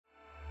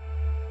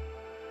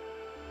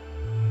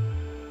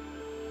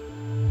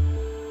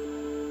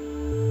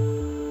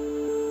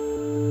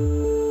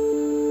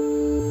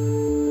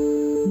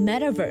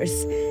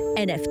metaverse,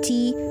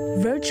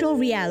 NFT, virtual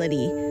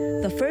reality.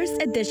 The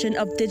first edition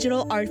of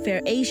Digital Art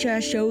Fair Asia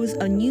shows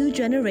a new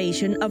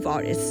generation of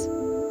artists.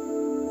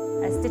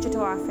 As Digital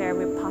Art Fair,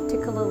 we're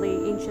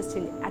particularly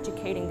interested in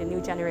educating the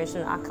new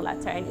generation of art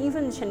collector and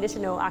even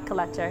traditional art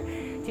collector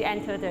to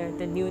enter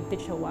the new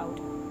digital world.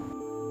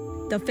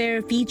 The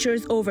fair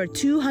features over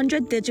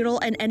 200 digital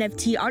and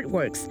NFT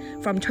artworks,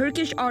 from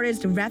Turkish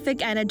artist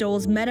Rafik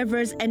Anadol's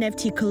metaverse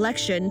NFT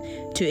collection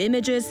to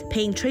images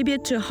paying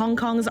tribute to Hong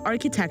Kong's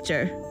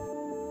architecture.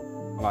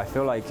 I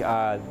feel like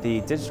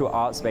the digital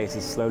art space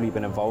has slowly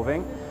been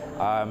evolving.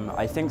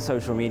 I think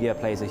social media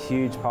plays a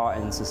huge part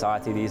in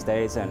society these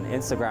days, and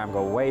Instagram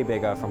got way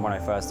bigger from when I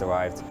first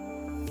arrived.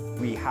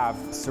 We have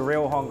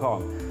Surreal Hong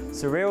Kong.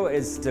 Surreal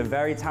is the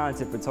very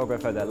talented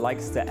photographer that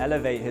likes to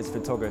elevate his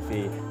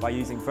photography by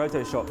using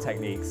Photoshop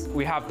techniques.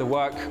 We have the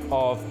work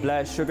of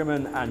Blair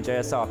Sugarman and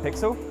JSR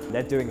Pixel.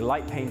 They're doing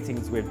light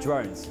paintings with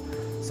drones.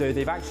 So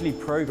they've actually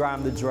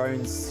programmed the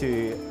drones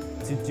to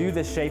do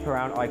the shape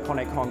around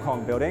iconic Hong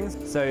Kong buildings.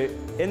 So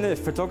in the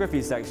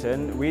photography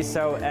section, we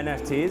sell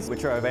NFTs,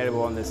 which are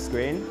available on this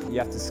screen. You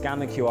have to scan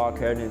the QR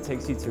code and it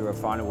takes you to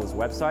Refinable's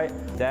website.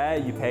 There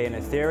you pay in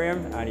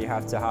Ethereum and you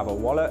have to have a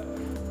wallet.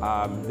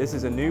 This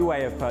is a new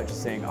way of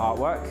purchasing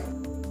artwork.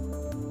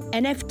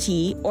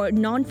 NFT, or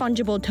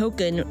non-fungible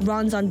token,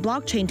 runs on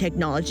blockchain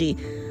technology.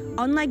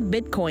 Unlike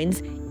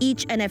bitcoins,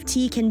 each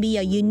NFT can be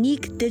a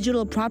unique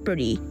digital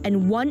property,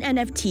 and one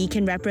NFT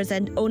can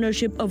represent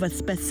ownership of a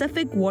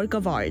specific work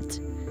of art.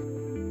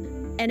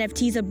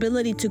 NFT's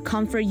ability to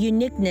confer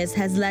uniqueness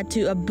has led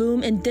to a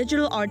boom in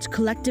digital art's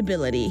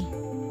collectibility.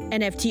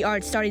 NFT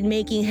art started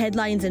making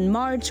headlines in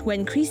March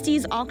when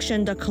Christie's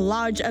auctioned a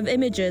collage of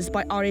images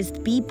by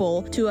artist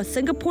Beeple to a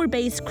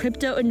Singapore-based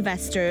crypto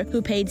investor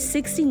who paid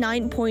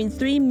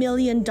 $69.3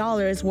 million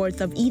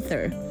worth of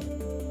Ether.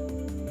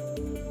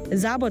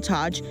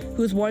 Sabotage,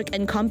 whose work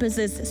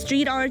encompasses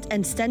street art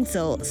and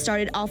stencil,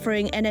 started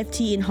offering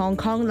NFT in Hong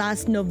Kong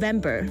last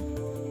November.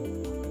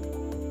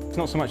 It's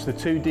not so much the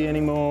 2D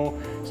anymore,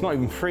 it's not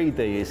even 3D,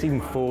 it's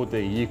even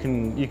 4D. You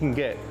can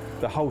get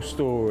the whole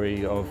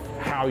story of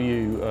how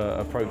you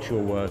approach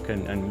your work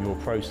and your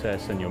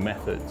process and your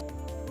methods.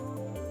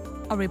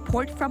 A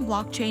report from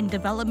blockchain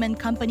development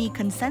company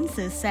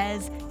ConsenSys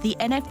says the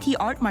NFT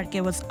art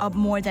market was up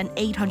more than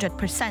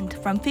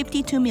 800% from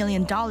 $52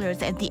 million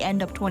at the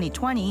end of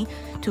 2020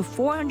 to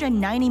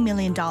 $490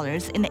 million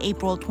in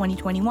April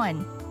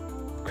 2021.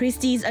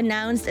 Christie's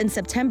announced in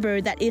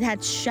September that it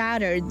had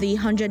shattered the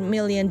 $100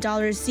 million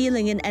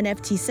ceiling in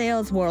NFT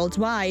sales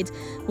worldwide,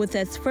 with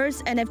its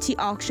first NFT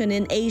auction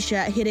in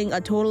Asia hitting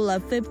a total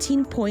of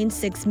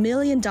 $15.6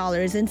 million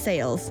in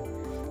sales.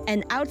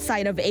 And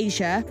outside of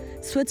Asia,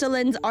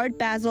 Switzerland's Art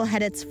Basel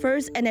had its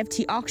first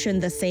NFT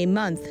auction the same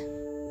month.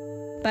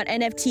 But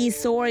NFT's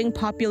soaring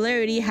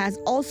popularity has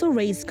also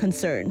raised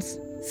concerns.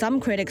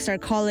 Some critics are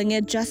calling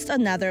it just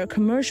another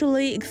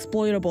commercially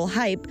exploitable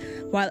hype,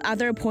 while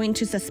others point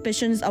to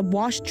suspicions of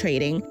wash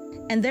trading,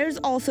 and there's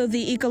also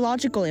the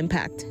ecological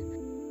impact.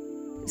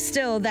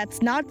 Still,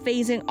 that's not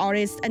fazing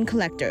artists and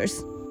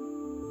collectors.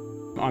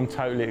 I'm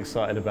totally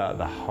excited about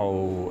the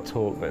whole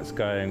talk that's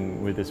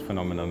going with this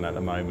phenomenon at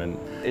the moment.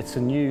 It's a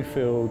new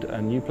field,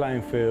 a new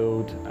playing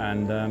field,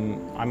 and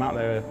I'm out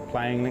there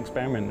playing and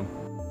experimenting.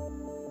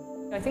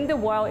 I think the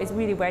world is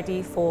really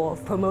ready for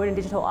promoting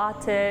digital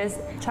artists,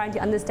 trying to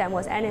understand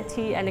what's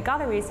NFT, and the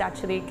gallery is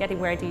actually getting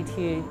ready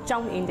to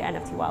jump in the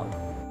NFT world.